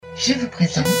Je vous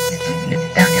présente le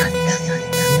Burgermix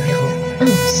numéro 11.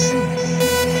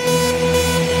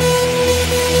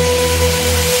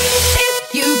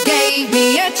 If you gave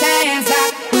me a chance,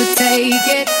 I would take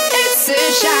it. It's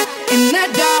a shot in the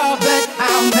dark, but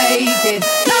I'll make it.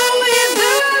 No, it's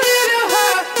a little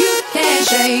hard, you can't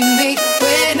shame me.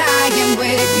 When I am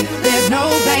with you, there's no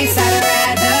place I'd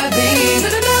rather be. No,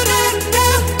 no, no, no,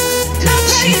 no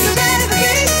place I'd rather be.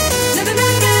 No, no, no,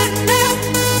 no, no,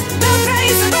 no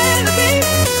place I'd rather be.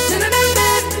 No, no, no, no,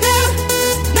 no,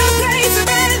 no place I'd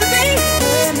rather be.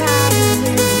 When I am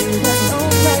with you, there's no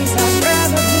place I'd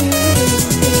rather be.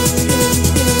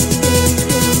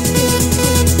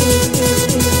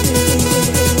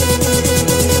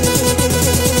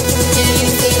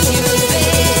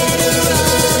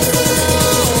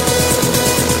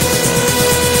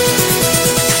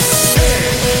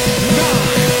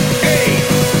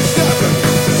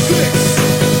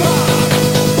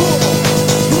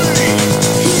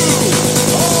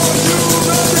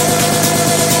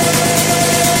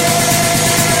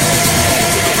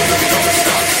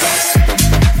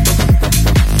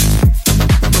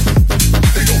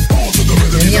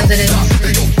 Le meilleur de la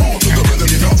musique.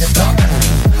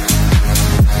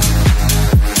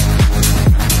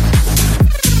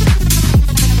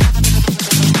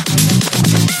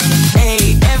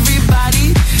 Hey,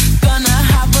 everybody gonna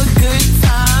have a good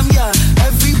time, yeah.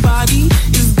 Everybody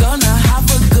is gonna have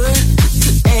a good.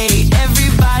 Hey,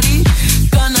 everybody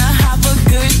gonna have a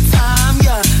good time,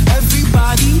 yeah.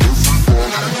 Everybody.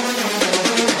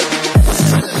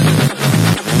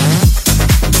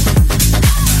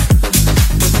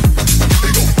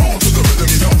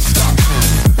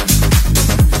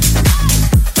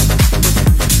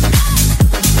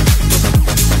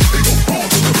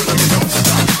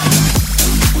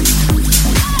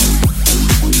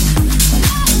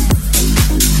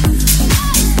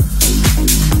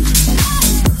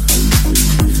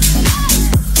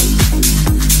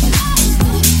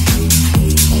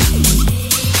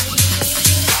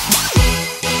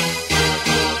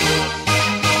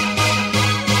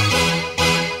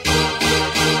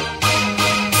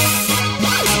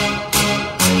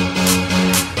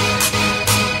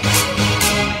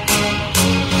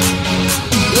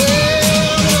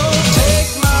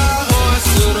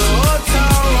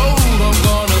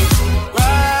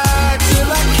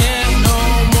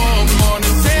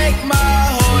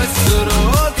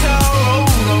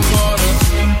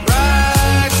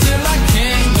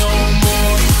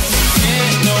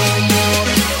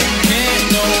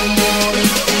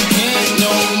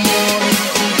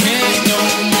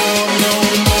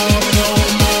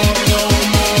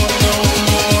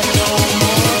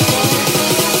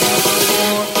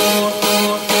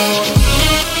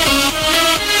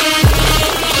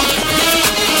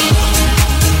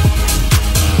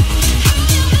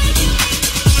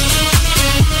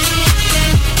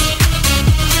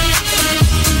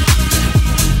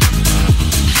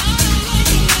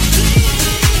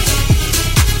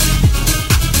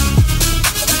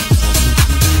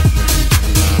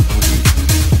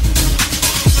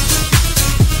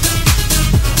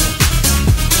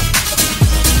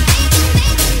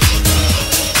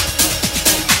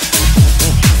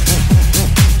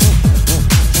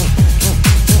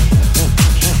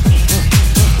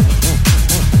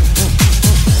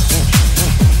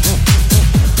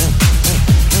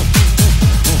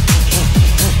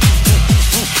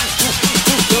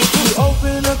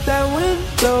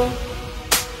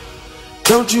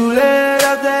 Don't you let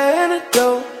out the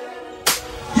antidote.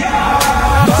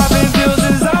 Popping pills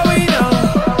is all we know.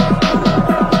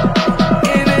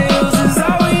 Inhales is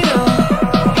all we know.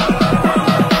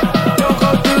 Don't go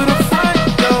through the front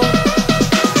door.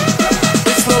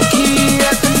 It's low key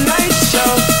at the night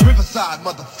show. Riverside,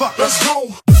 motherfucker. Let's go.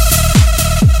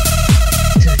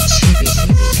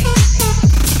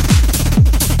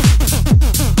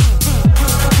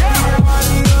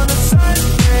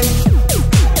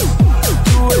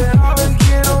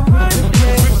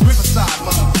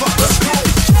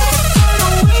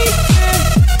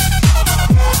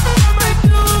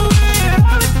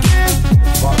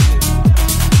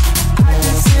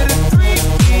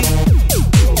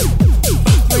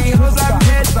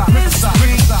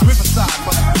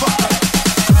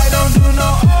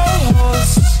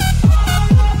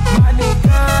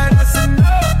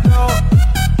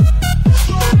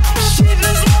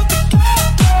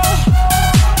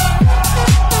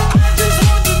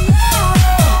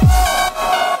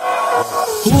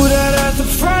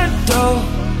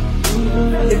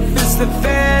 The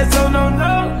feds, oh no,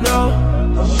 no, no.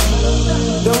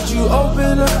 Don't you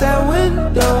open up that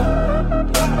window.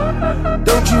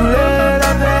 Don't you let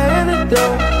out the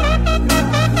antidote.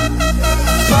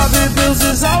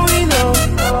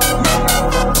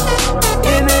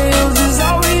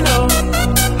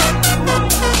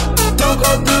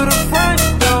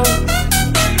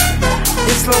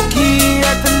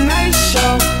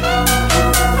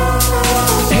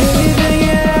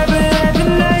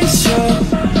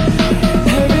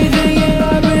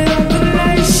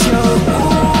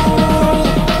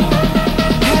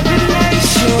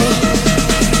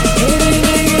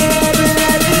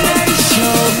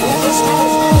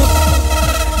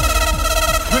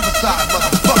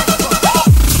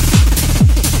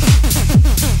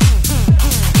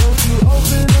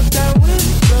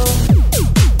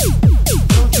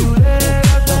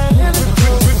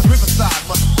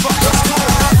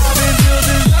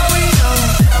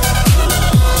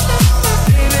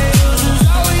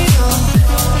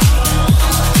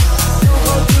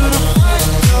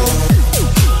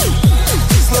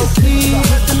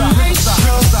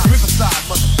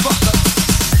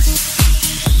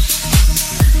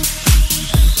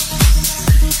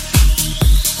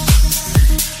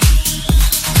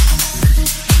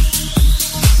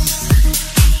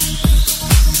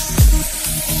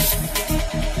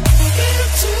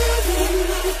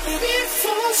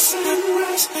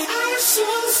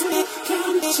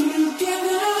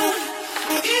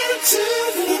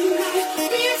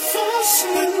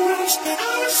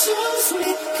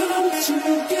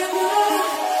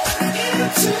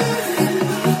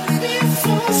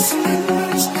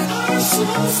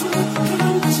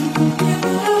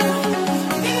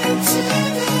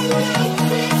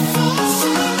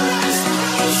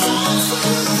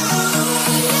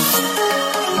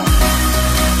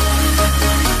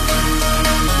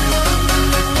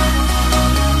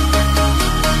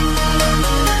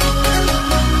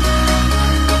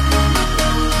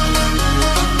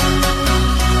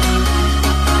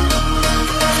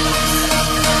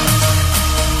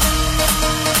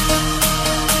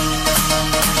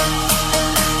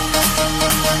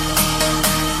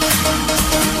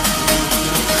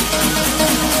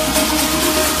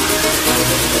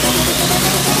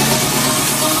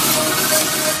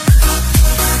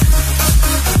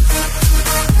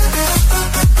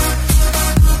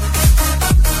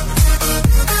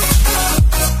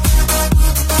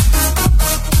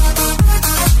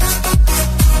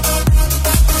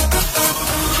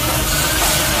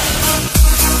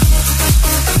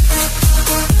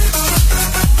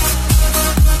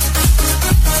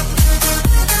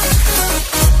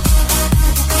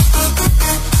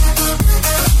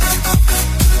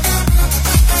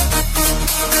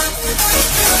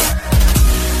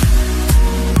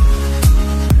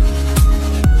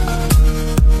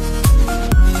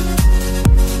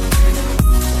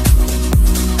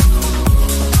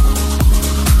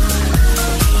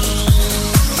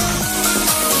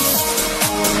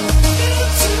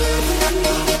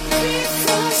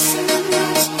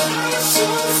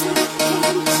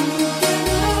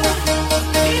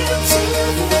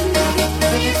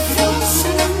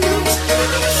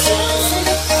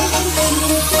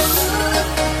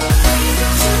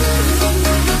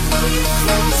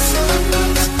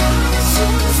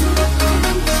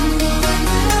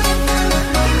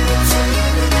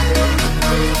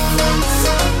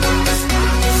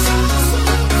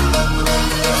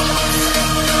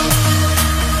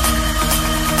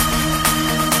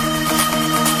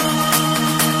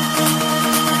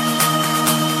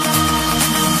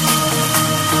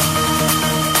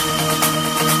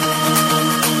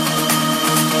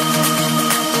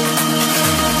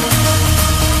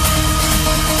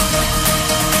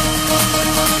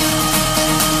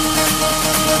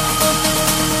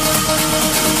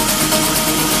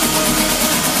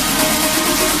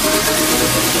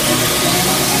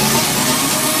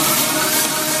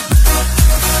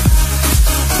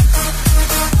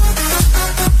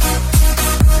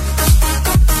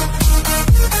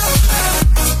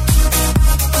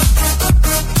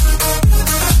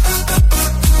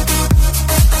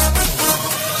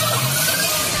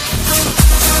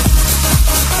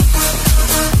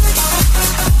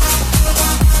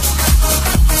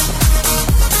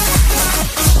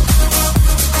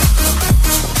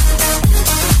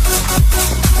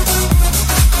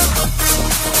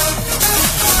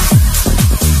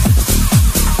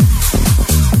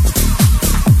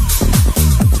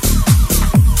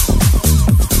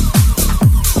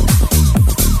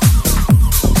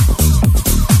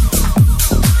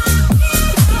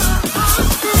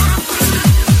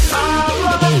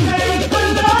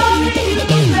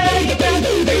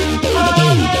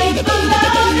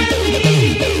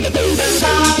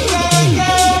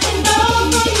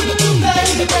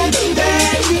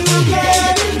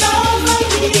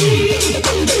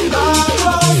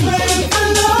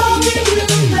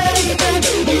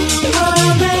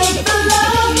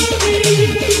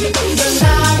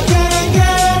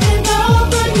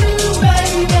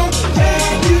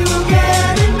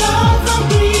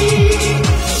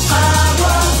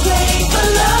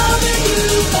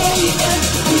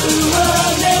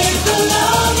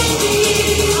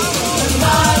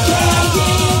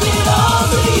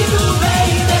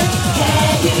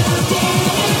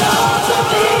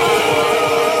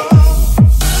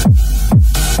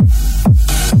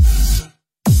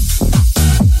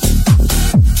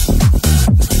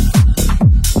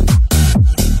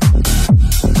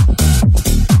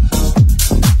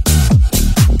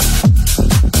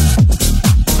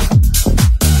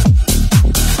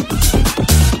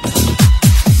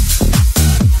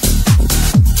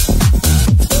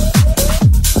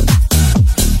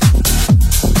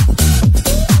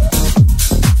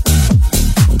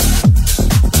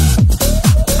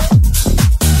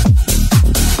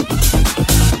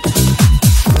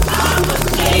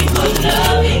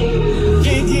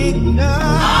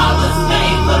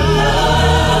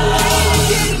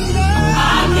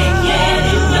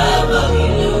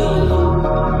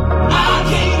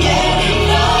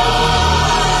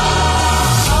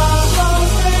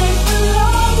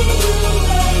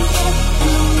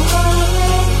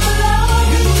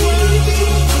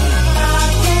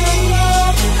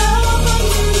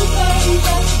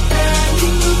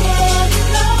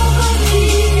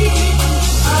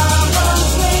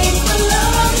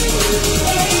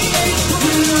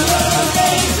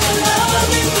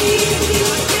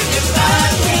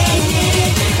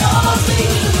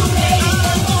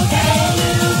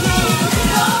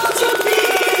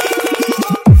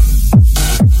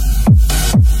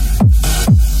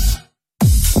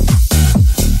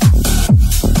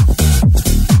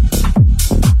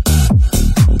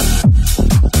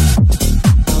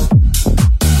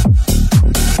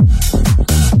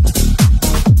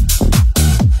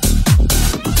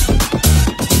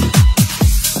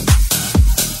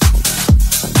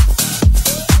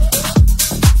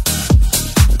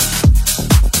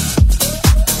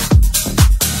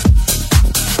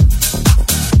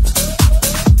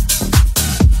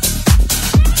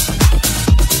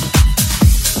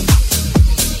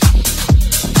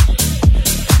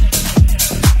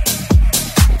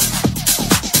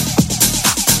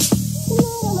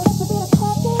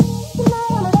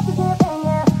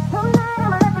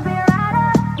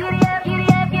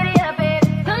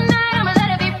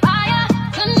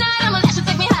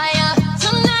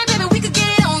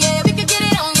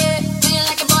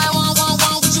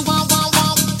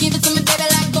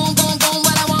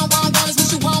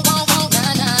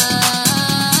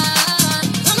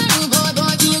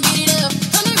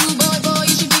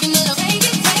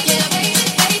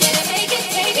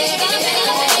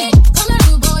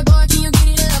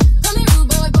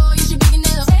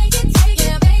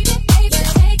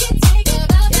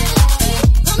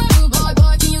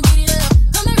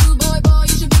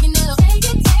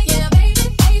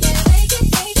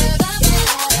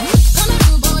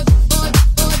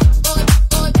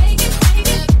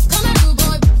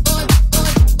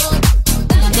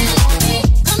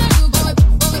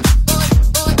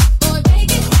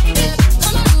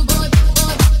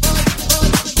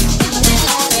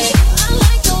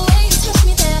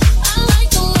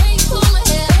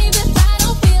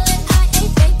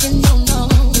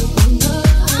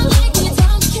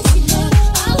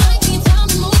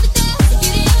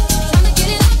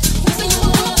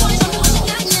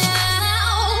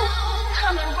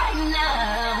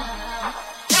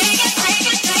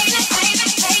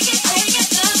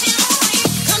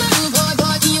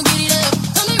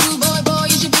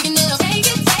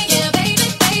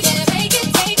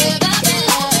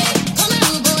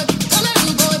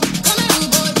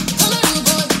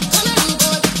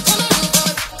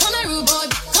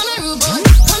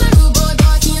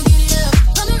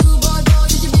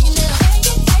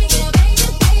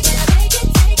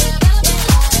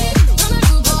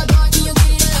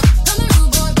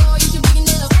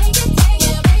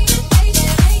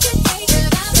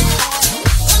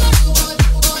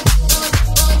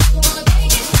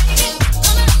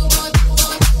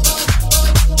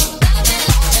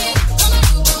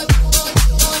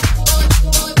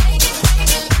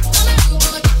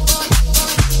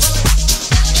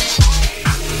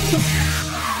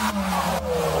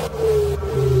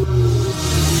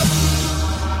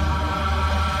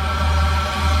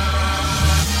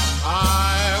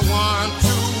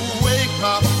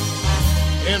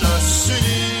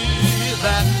 city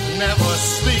that never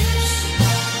sleeps,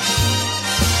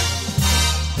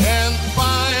 and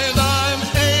find I'm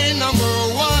a number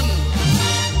one,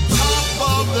 top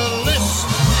of the list,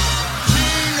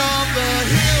 king of the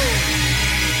hill,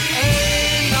 a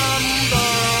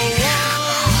number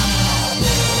one.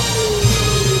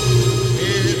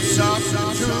 It's up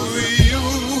to you,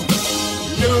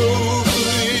 New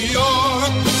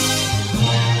York, New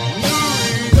York,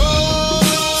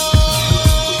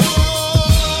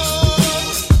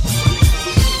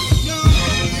 New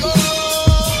York.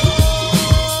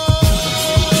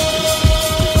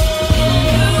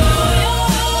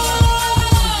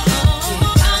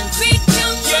 Concrete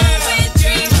jungle with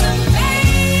dreams are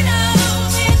made of.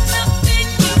 There's nothing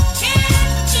you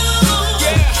can't do.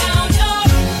 Now you're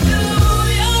New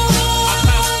York.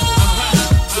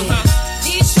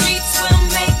 These streets will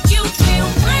make you feel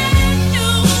brand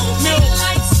new.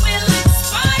 Lights will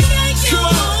inspire you.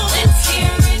 Let's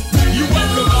hear it for You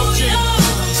welcome, OG.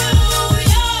 New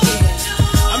York.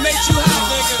 I made you hot,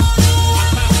 nigga.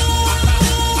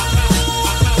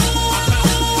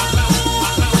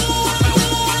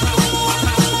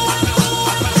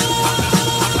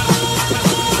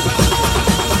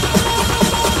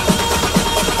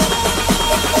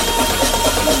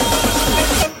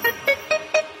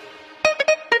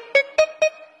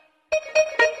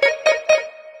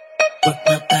 But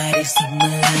my body's so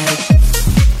melodic.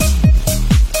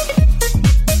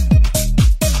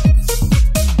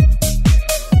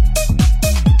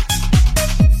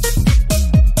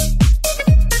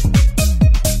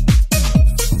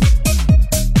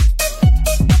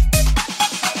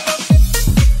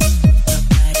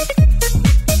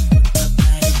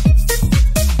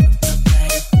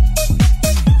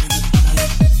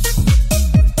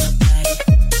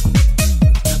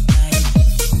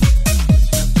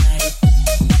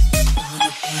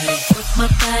 My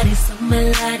body's so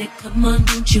melodic. Come on,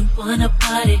 don't you wanna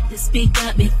party? This beat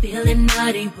got me feeling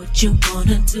naughty. What you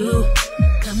wanna do?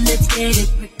 Come, let's get it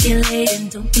percolating.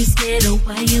 Don't be scared of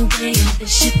why you waiting. There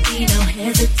should be no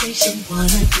hesitation.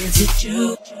 Wanna dance with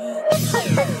you?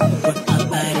 Work my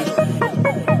body,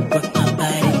 work my body, work my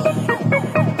body,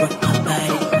 work my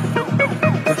body,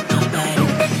 my body, my body,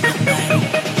 work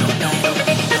my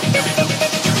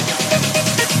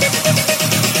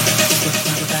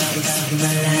body so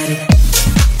melodic.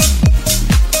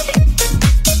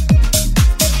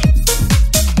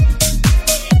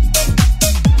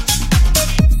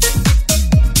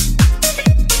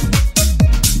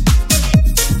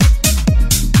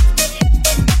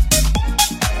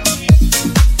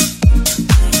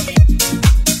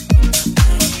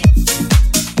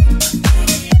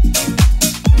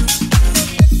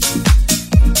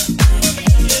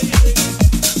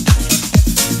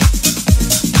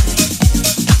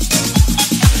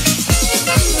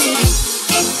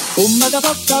 Come che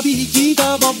fa capire chi ti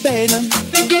va bene,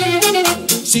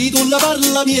 se tu la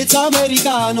parla miezza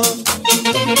americano,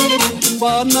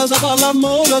 quando si fa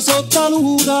l'amore sotto la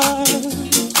luna,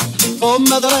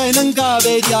 come te viene in capo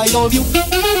di I love you.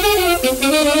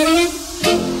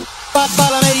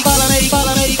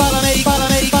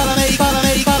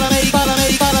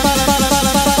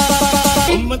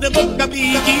 Come te può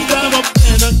capire chi ti va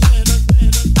bene?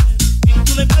 Se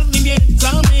tu le parli miezza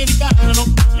americano,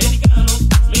 americano,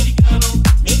 americano,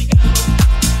 americano.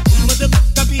 Come te può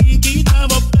capire chi ti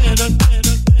va bene?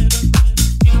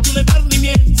 Se tu le parli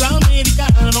miezza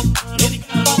americano, americano,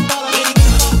 americano,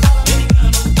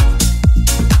 americano.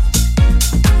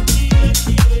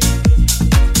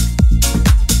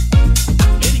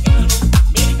 Americano,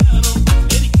 americano,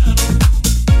 americano.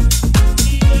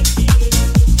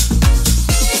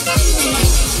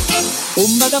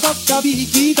 Come che fa capire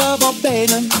chi ti va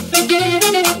bene,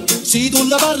 se tu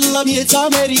la parla miezza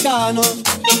americano,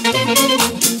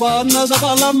 quando si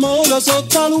fa l'amore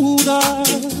sotto la luna,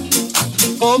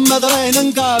 come te viene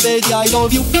in capo di I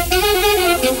love you.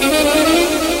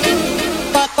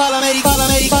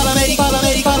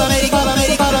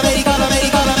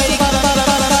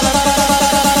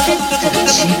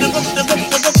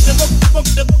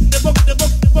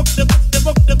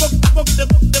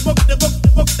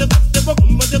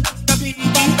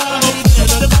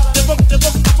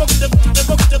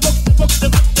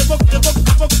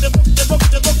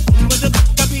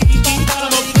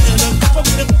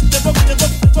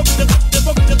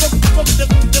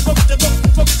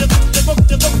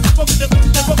 Come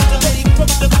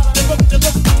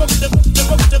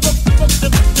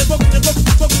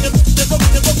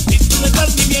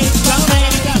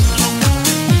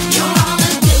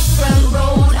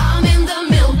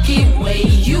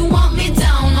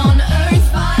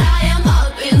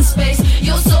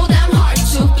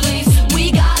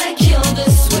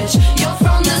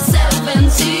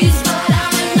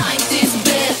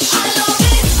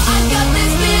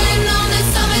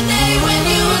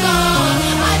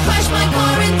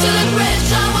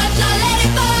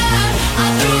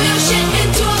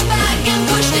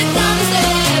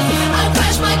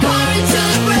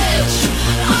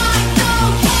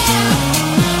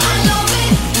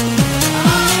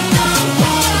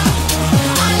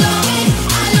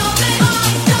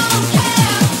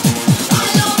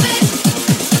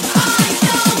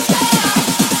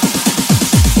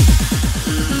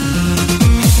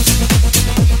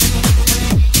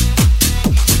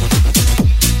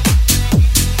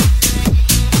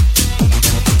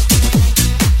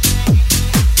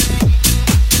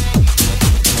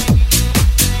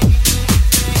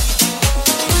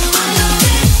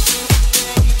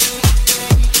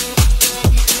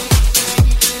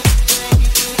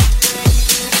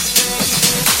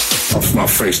Off my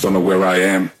face, don't know where I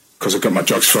am, cause I got my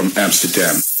drugs from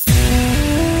Amsterdam.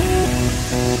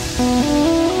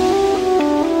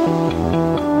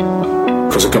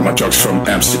 Cause I got my drugs from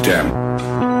Amsterdam.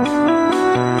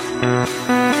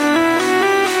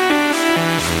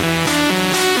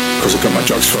 Cause I got my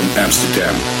drugs from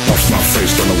Amsterdam. Off my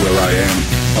face, don't know where I am.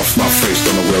 Off my face,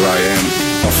 don't know where I am.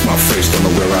 Off my face, don't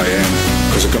know where I am.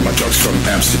 Cause I got my drugs from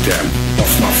Amsterdam.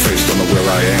 Off my face, don't know where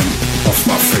I am. Off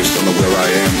my face, don't know where I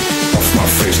am. Off my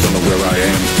face, don't know where I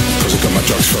am. Cause I got my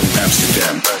drugs from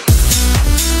Amsterdam.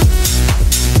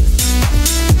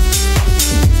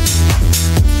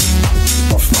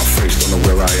 Off my face, don't know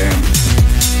where I am.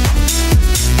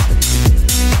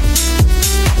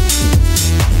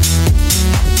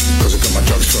 Cause I got my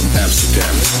drugs from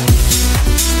Amsterdam.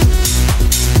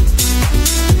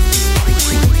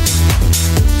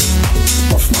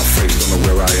 Off my face, don't know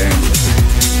where I am.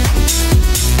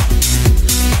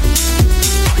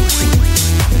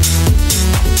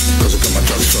 Cause I got my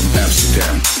drugs from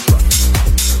Amsterdam.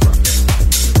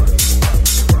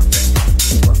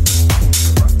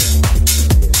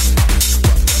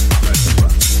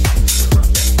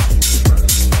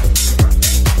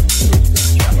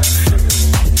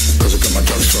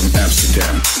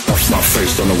 Off my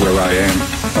face, don't know where I am.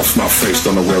 Off my face,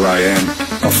 don't know where I am.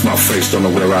 Off my face, don't know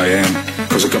where I am.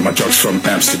 Cause I got my drugs from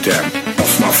Amsterdam.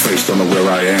 Off my face, don't know where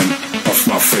I am. Off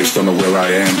my face, don't know where I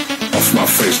am. Off my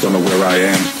face, don't know where I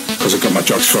am. Cause I got my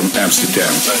drugs from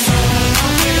Amsterdam.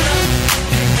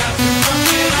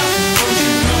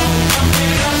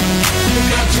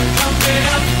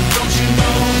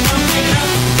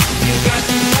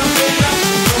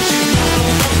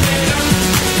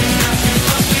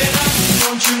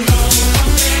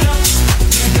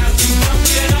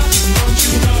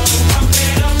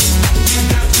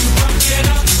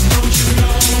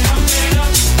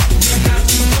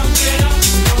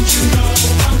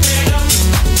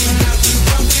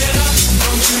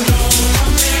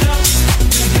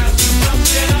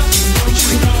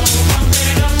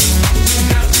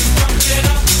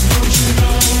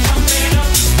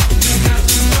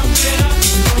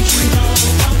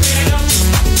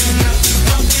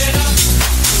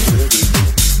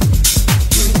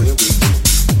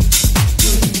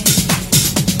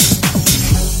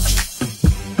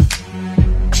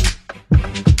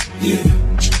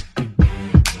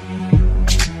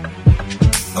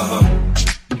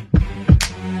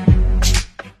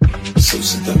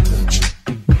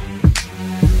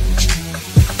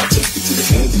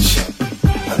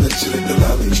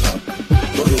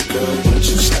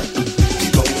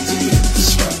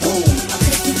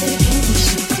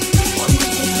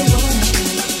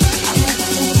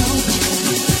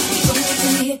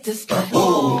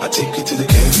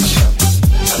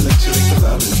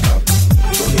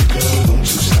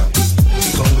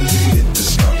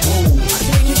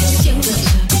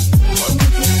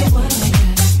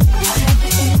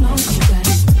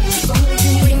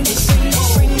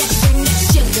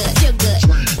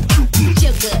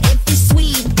 Sugar, if it's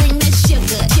sweet, bring that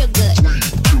sugar.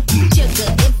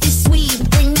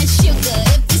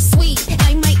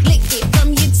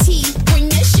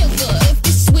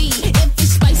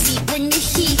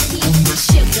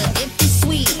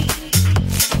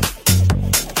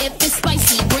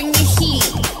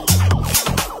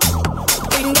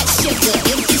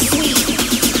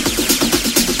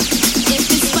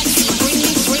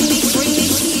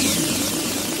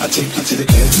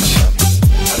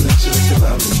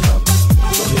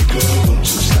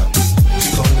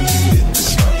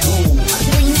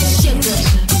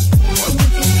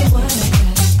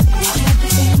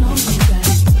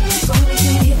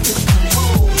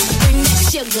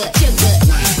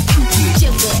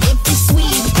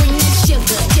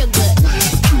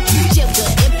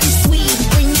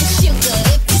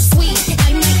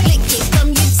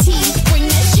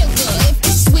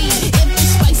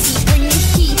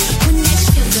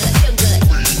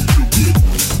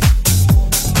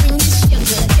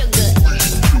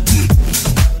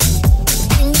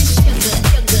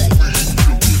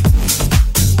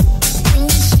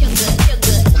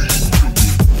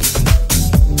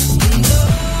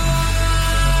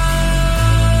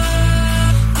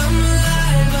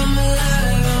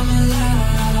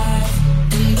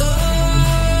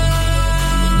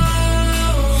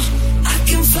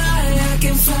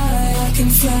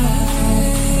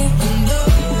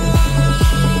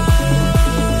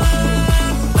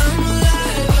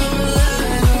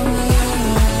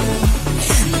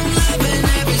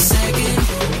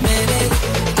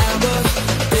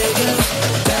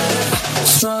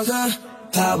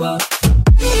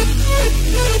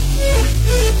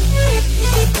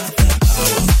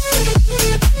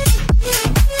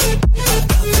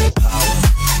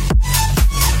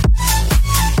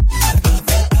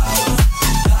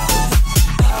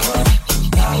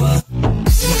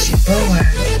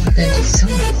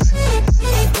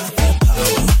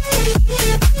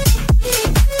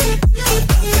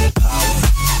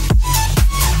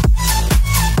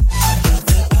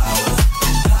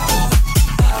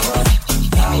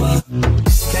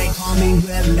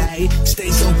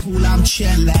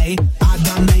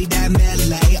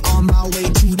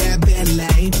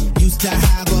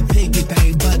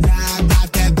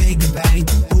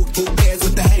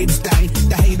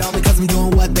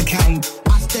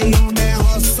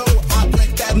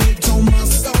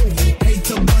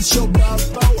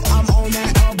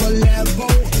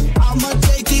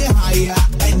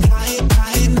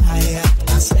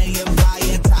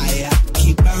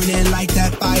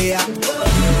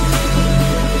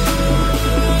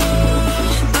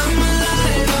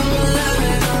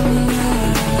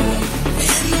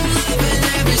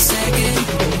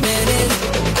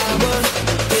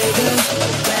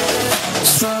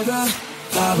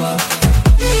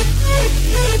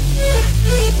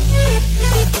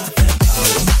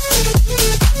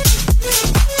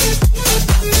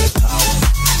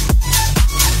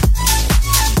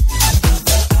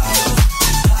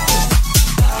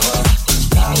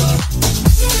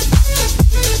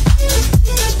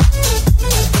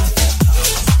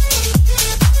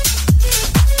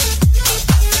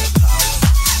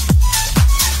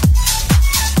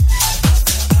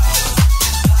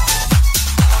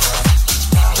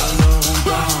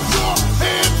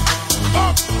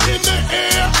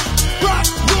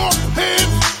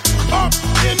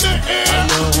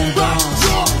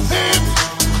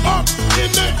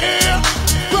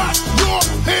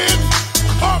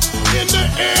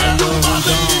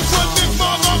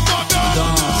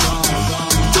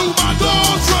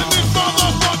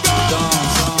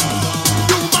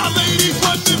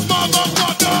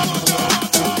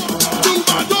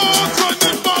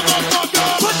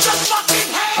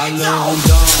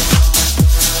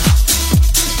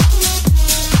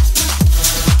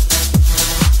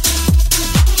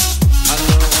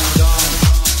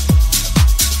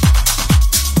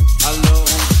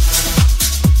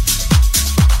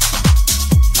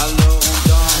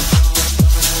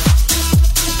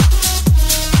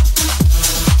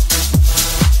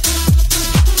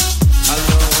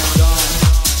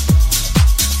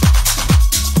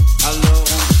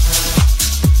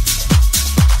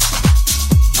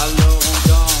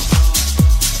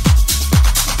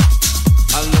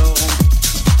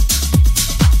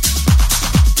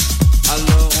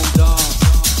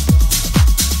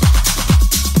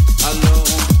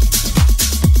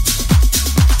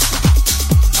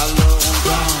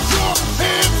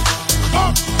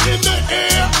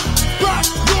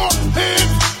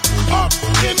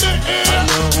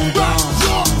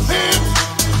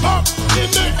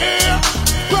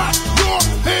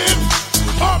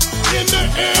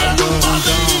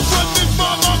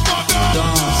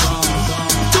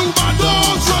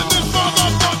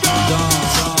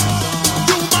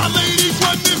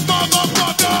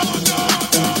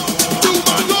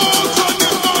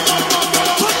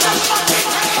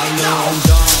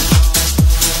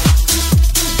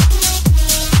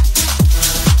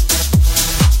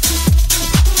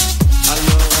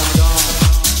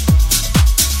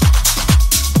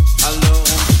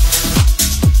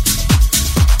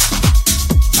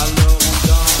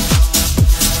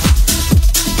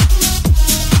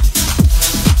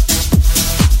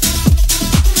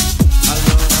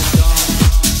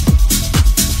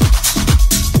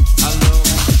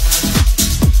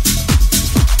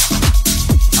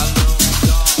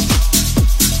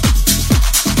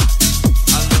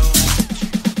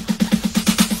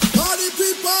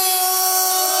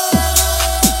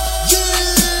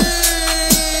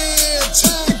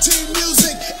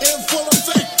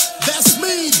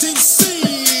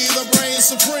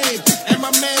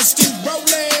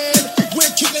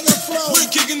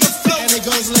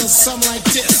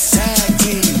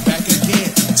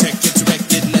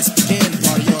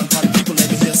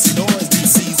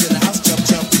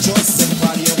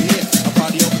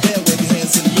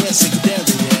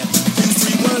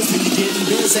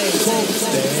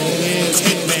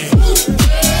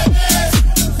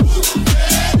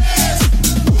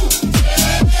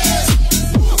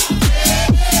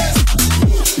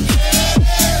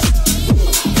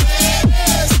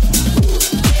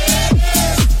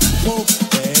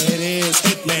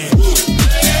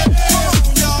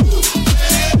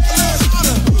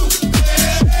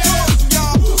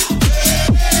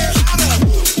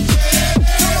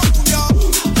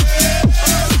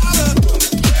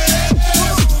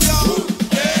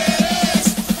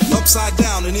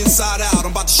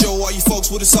 show all you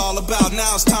folks what it's all about.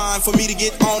 Now it's time for me to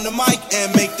get on the mic and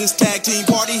make this tag team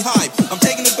party hype. I'm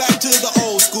taking it back to the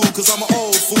old school, cause I'm an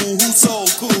old fool who's so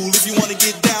cool. If you wanna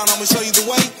get down, I'ma show you the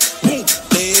way. There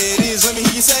it is, let me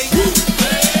hear you say.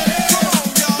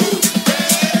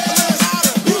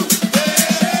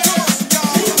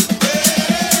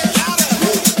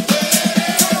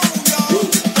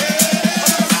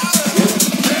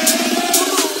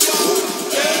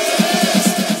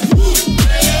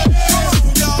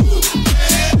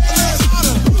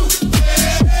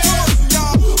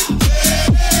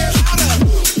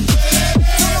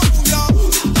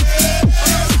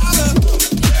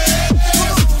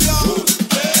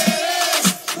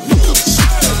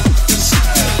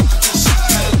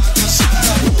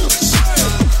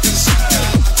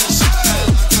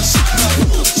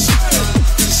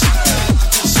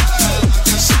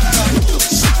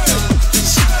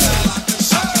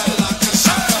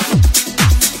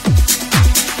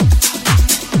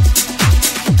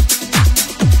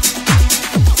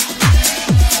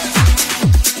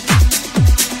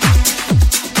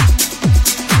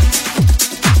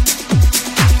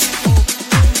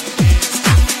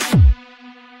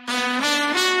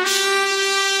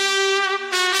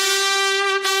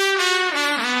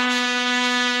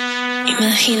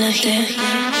 Imagínate,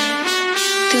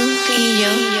 tú y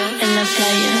yo en la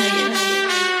playa,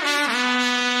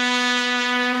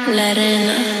 la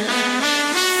arena,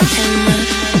 el mar,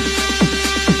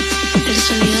 el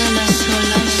sonido de las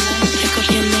olas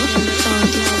recorriendo todo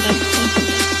tu cuerpo.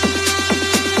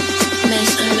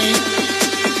 Bésame,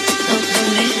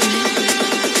 tócame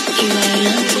y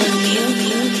baila conmigo.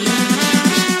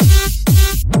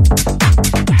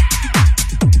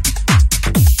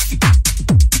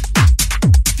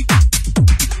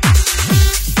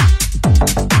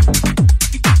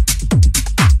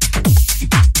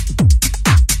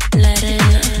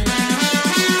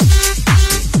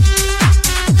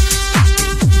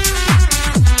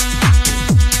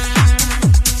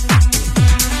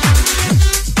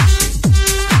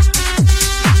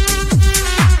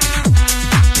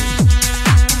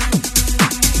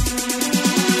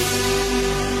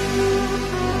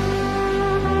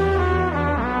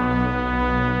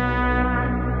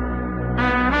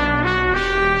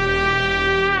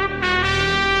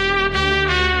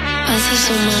 Pasa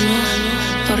su mano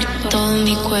por todo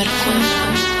mi cuerpo.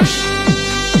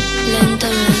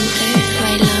 Lentamente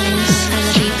bailamos al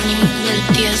ritmo del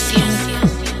tiesto.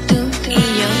 Tú y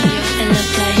yo en la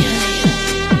playa.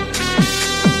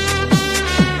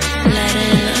 La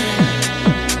arena,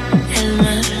 el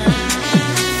mar.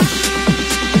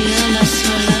 Mira las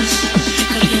olas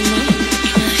recorriendo.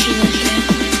 Imagínate.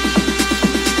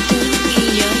 Tú y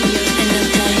yo en la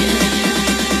playa.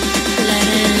 La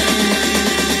arena.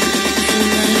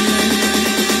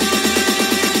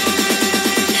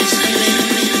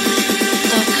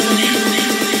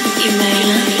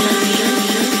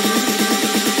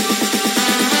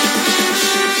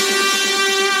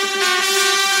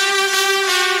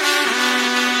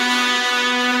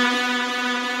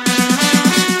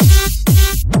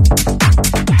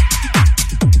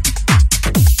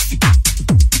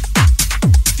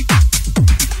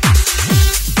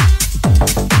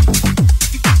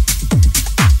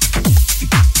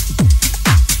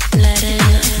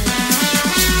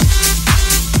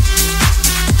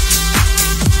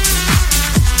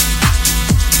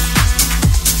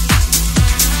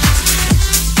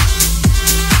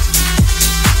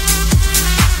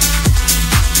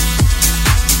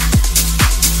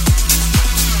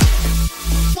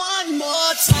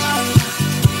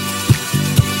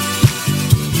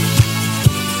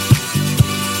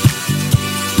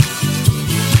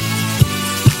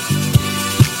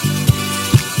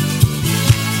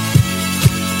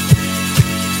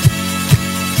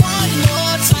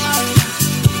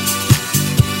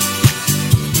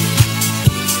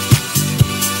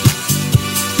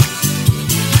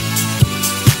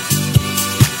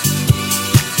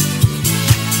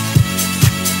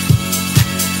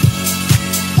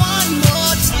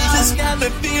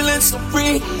 So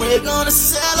free, we're gonna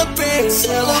celebrate,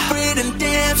 celebrate and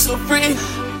dance so free.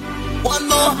 One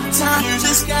more time, you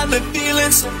just got me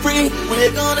feeling so free.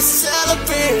 We're gonna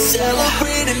celebrate,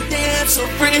 celebrate and dance so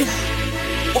free.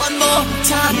 One more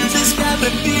time, you just got me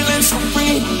feeling so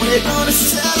free. We're gonna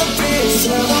celebrate,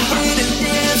 celebrate and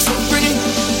dance so free.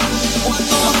 One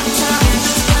more time, you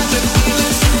just got me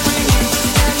feeling so free.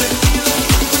 Got me feeling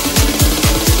so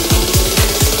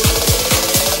free.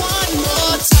 One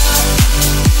more time.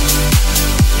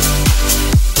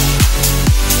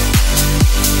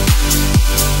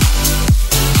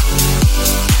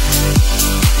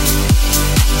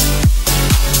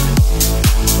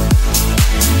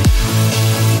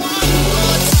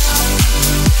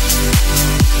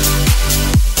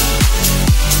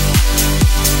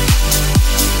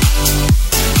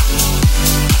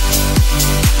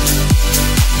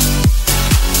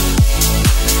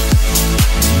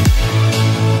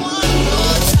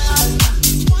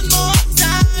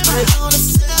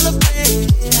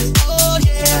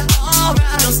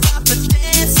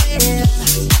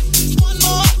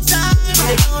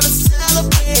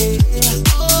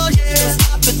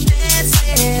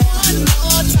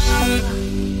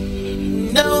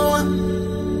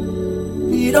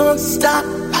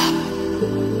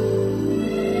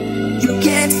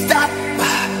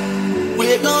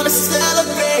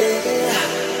 celebrate.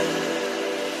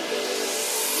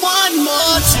 One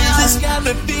more time. This got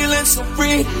me feeling so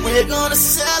free. We're gonna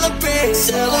celebrate,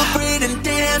 celebrate and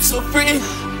dance so free.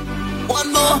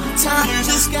 One more time. You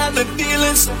just got me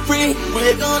feeling so free.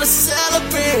 We're gonna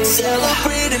celebrate,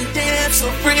 celebrate and dance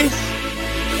so free.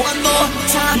 One more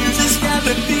time. You just got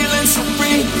me feeling so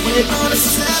free. We're gonna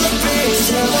celebrate,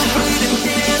 celebrate and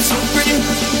dance so free.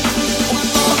 One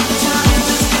more time. You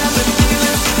just got me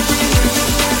feeling so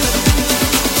free.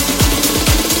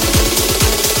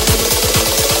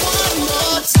 One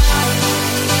more time.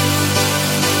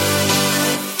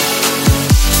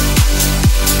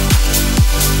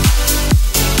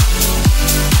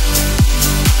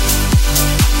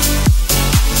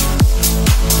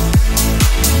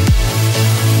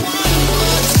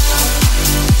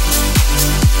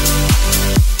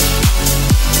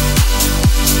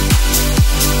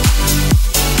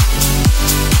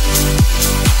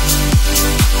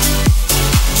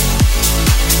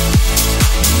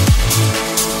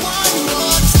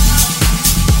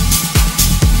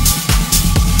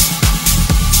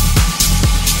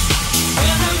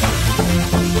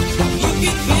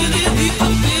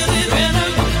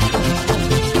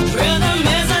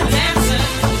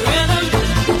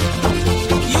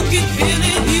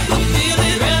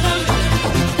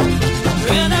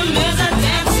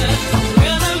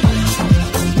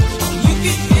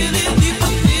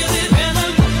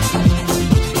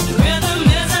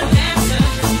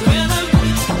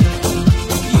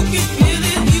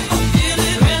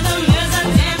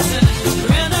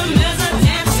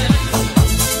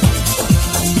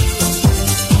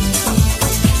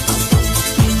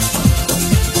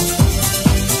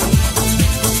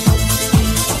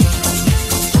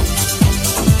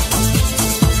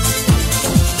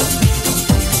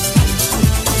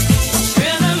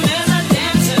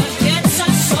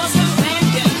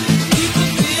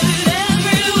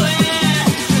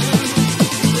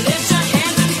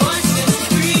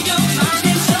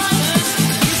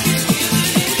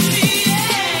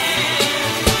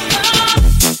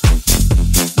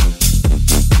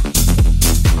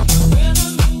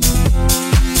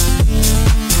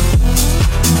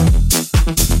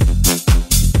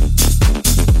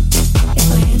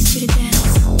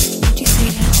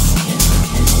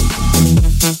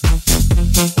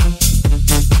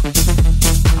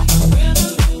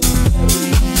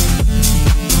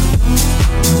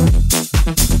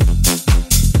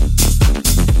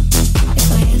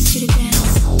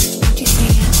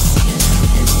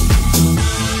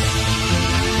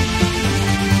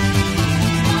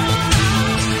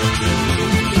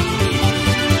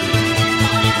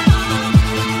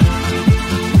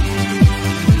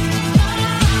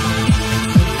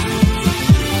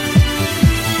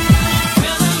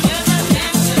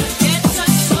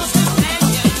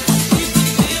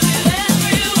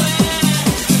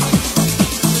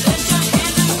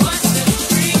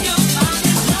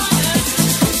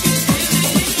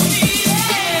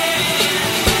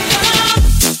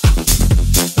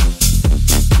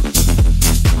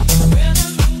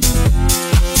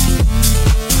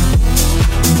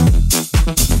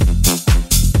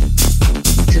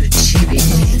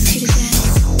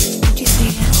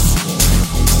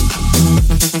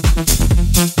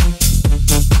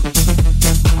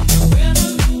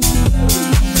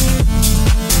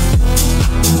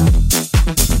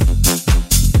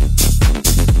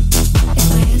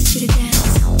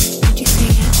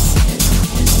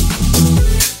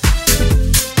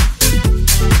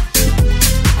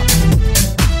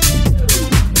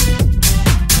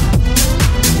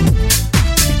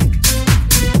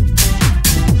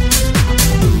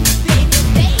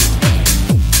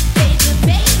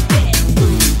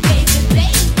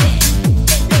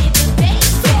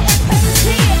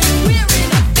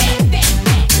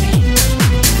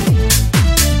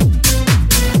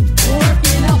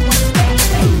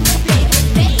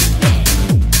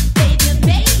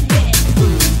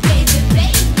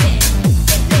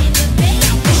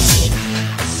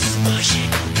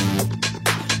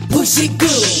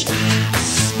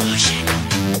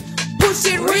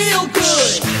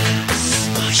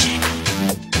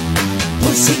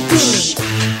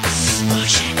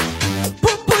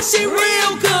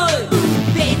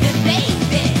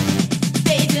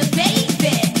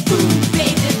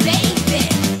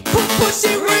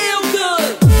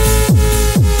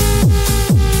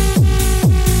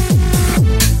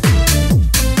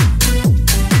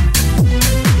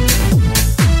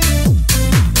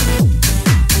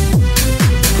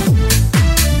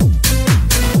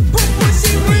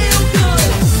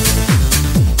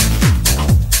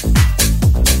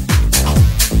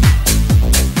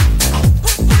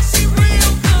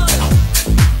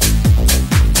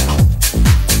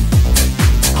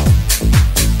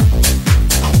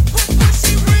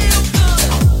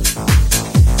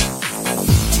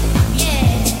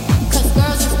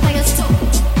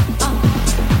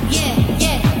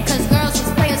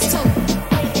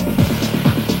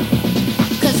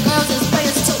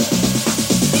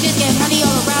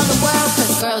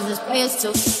 to.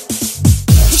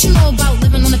 What you know about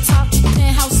living on the top?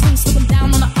 Penthouse suite, slipping down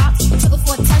on the ops. Took her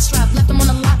for a test drive, left them on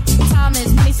the lot. Time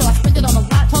is money, so I spent it on a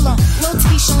watch. Hold on, little T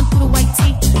showing through the white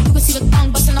tee. You can see the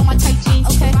thong busting on my tight jeans.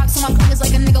 Okay, rocks on my fingers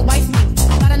like a nigga wife me.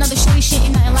 Got another shorty, shit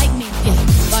ain't nothing like me. Yeah,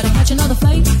 about to catch another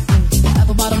flight.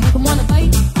 Apple bottom, make 'em wanna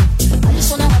bite. I just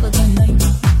wanna have a good night.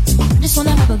 I just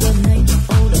wanna have a good night.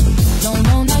 Hold up,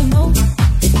 no, no.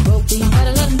 If you broke, then you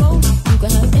gotta let 'em go. You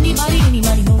can have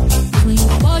anybody, no. When you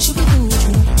wash, you can do what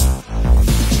you want.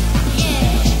 Yeah,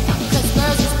 'cause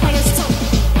girls is players too.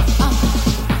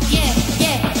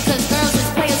 Yeah, 'cause girls is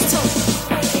players too.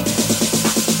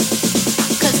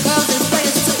 'Cause girls is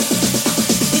players too.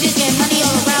 We just get money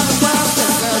all around the world.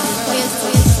 'Cause girls is players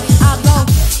too. I'll go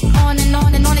on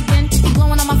and on again. He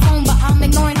blowing on my phone, but I'm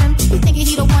ignoring him. He thinking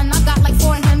he the one, I got like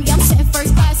 4 of him. Yeah, I'm sitting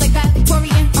first class like that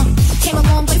Victorian. Came a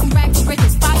long way from rag to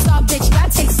riches. 5-star bitch, yeah, I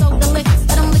take so delicious.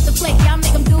 Let him lick the plate, yeah, I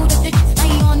make him do the dishes. Now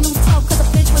he on news talk 'cause a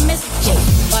bitch would miss it. Yeah,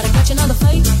 about to catch another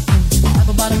fight.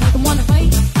 Apple bottom, make him wanna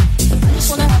fight. I just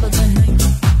wanna have a good night.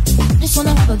 Just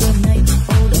wanna have a good night.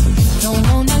 Hold up,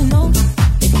 no.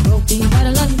 If you broke, then you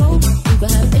gotta let him go. You can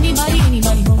have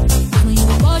anybody, no. When you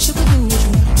wash, you can do what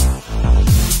you want.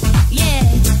 Yeah,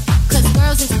 'cause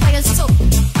girls is players too.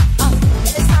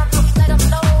 It's time to let them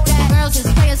know that girls is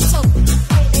players too.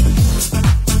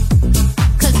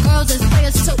 'Cause girls is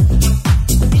players too.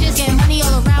 We just get money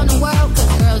all around the world.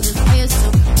 'Cause girls is players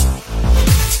too.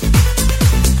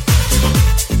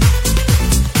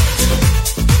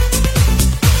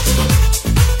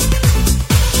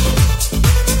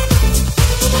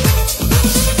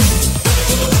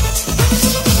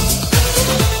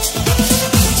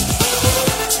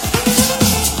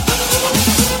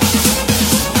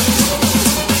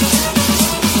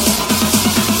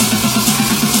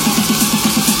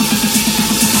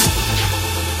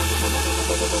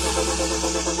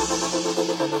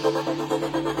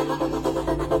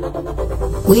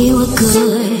 We were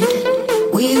good,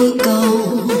 we were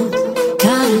gold,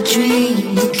 kind of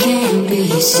dream that can't be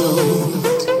sold.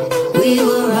 We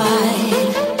were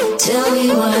right till we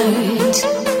weren't,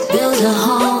 built a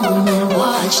home and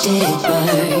watched it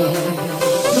burn.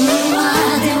 I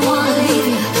didn't wanna leave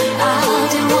you, I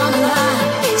didn't wanna lie.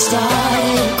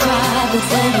 Started to cry, but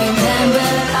then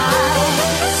remembered I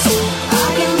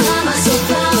can buy myself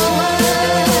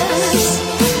flowers,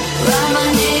 write my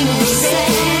name in the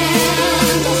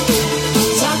sand,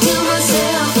 talk to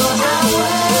myself for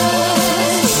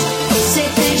hours, say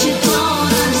things you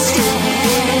don't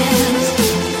understand.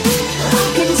 I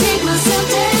can take myself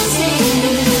dancing,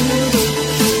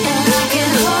 and I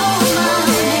can hold my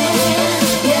hand.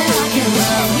 Yeah, I can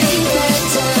love me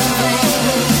better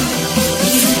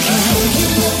than you can. I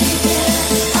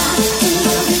can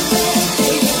love you better,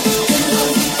 baby. Can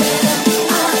love you better.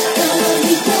 I can love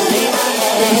you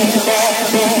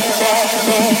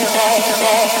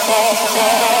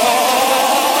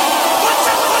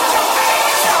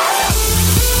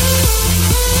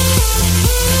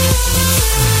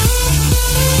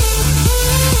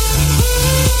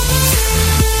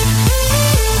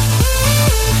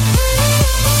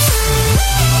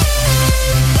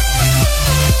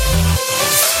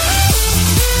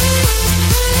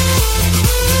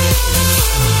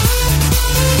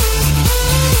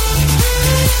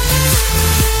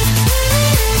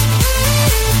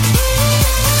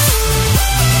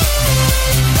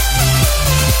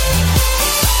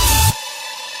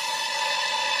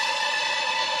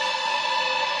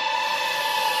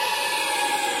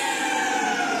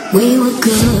We were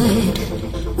good,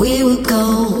 we were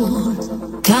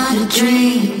gold, kind of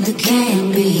dream that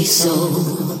can't be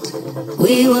sold.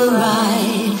 We were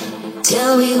right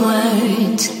till we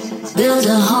weren't, built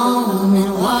a home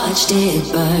and watched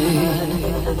it burn.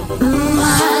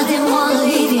 I didn't wanna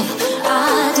leave you,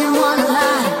 I didn't wanna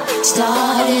lie.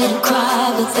 Started to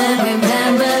cry, but then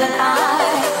remembered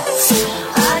I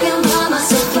can buy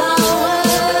myself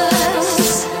flowers,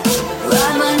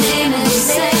 write my name in the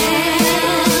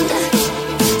sand,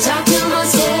 talk to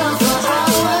myself for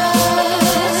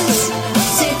hours,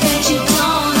 say things you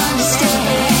don't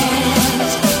understand.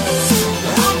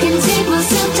 I can take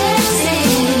myself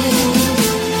dancing,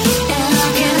 and I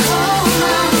can hold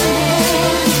my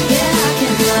hand. Yeah, I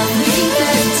can love me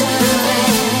better than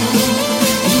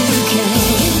you can.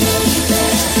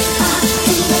 I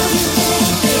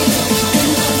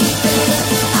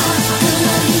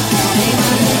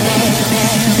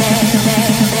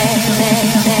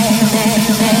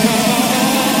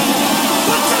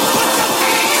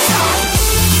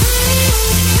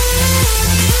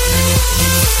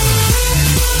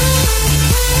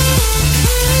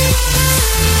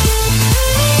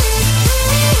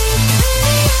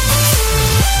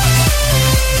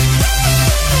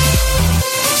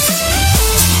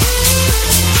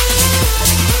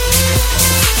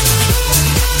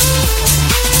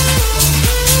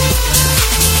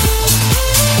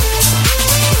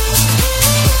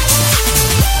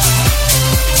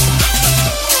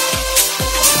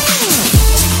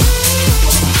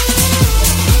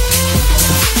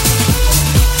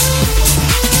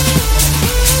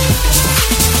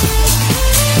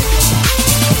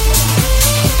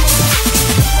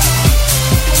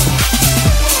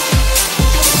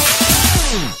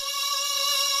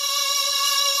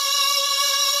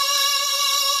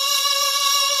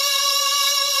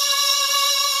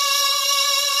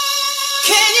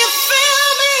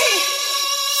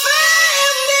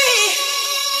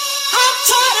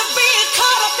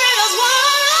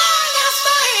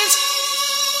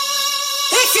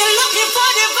If you're looking for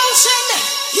devotion,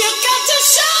 you got to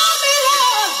show me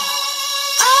love.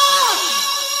 Oh,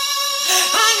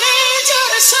 I need you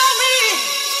to show me.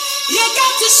 You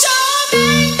got to show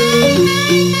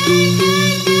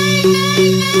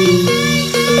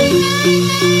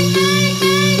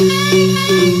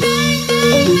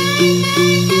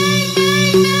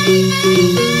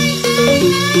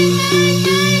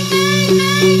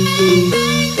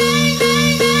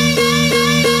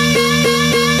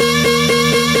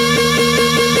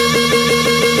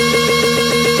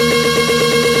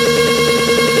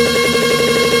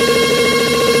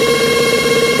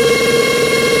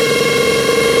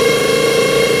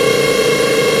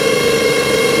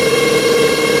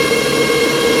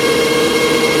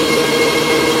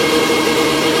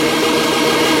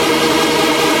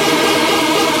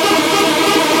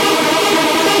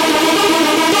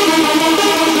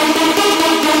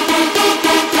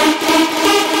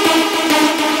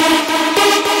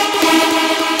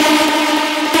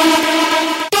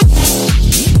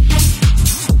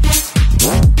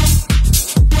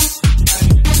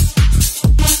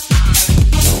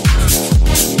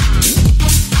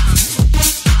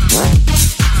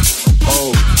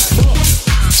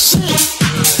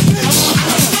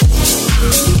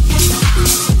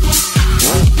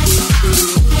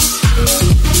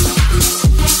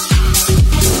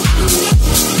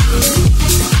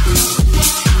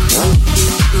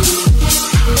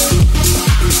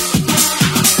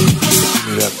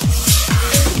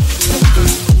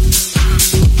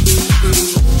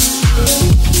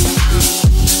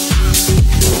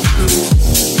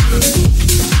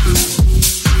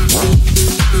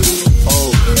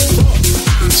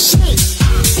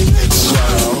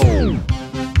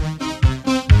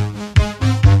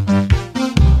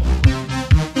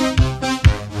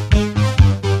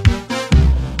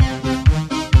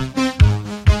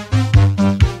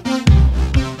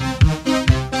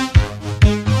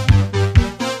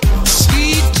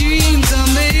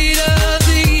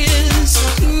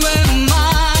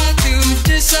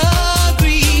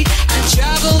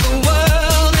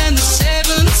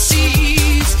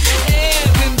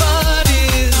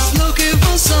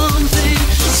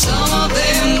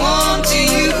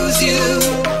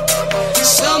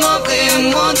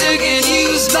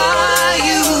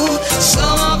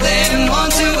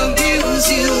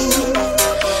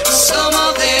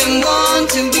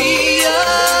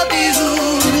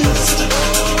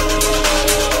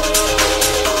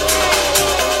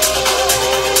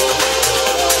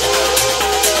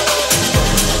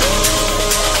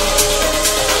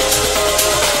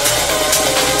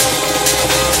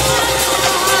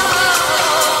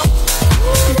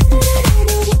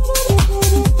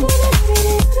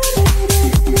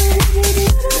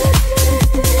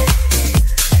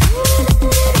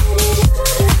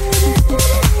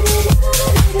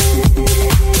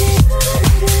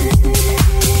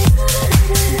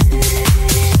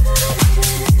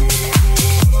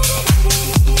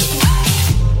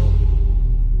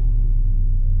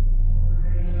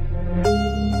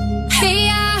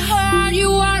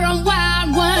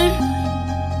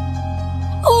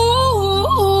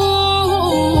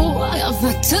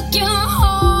took you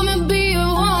home and be a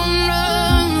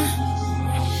woman.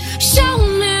 Show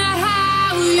me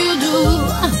how you do.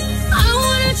 I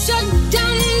wanna shut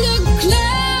down the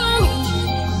club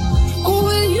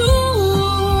with you.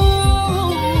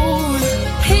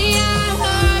 Hey, I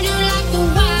heard you like the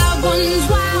wild ones,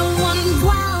 wild ones,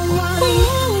 wild ones.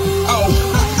 Oh,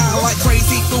 I like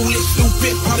crazy, foolish,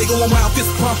 stupid. Probably going wild,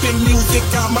 fist pumping music.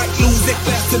 I might lose it.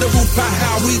 Blast to the roof,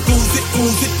 how we lose it,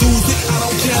 lose it, lose it. I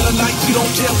don't care tonight, you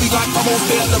don't care. We like almost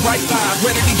there, the right side.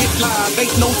 Ready to get live,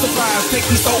 ain't no surprise. Take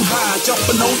me so high,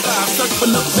 jumping no dive,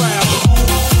 surfing the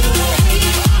crowd.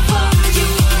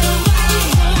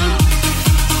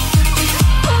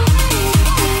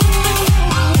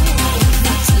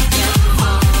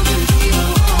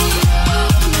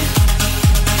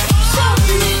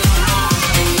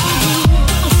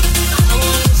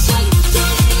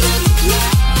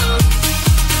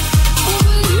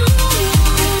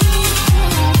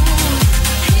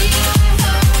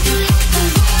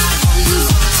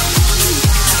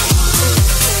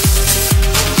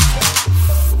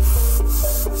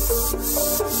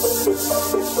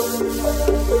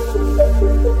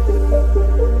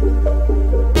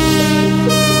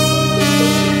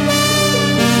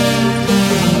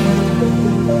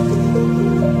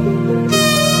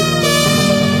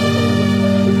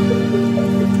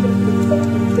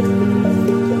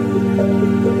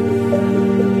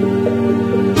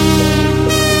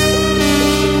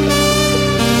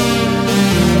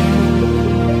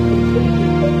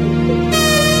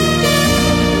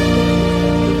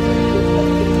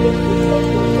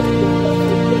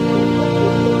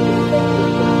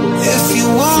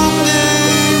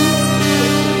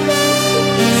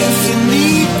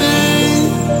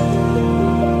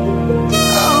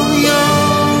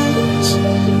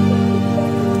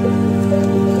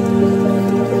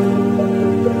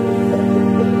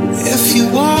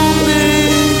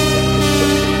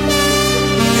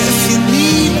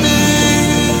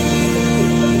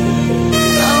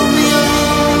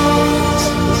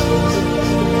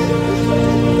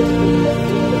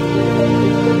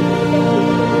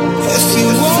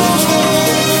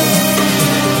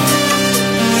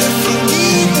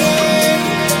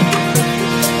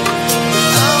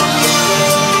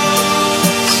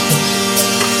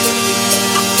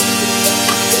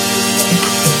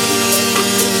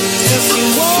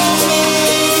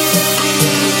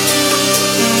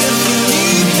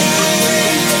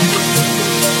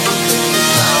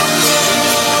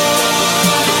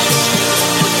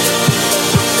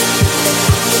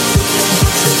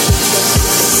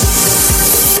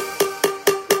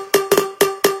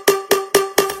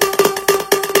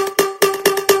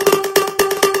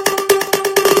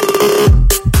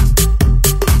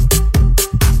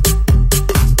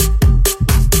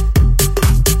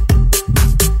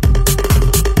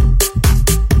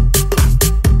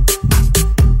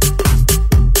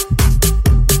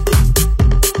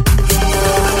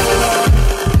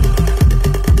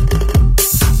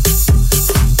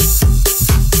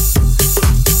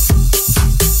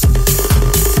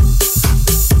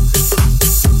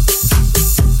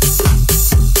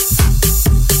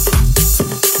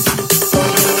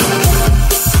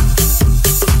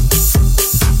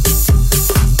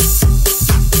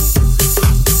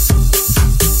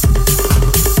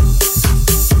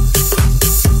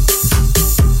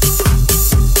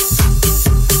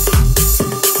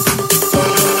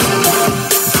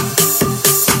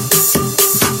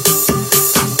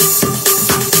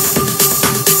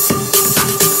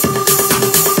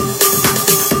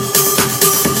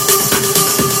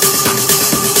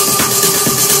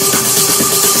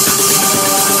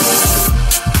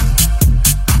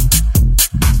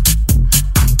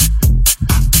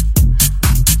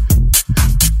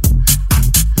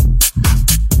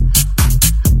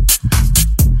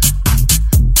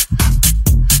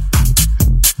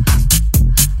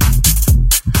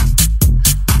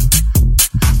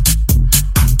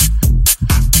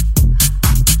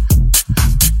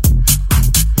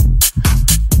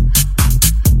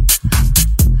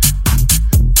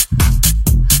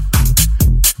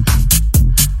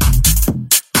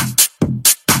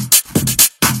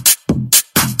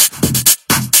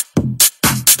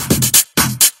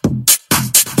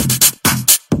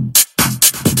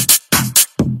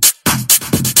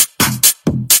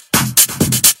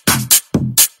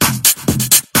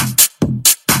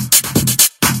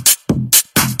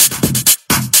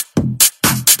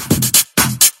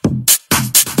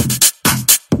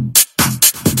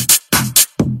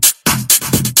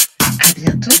 À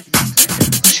bientôt pour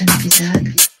le prochain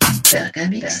épisode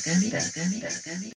Burgermix.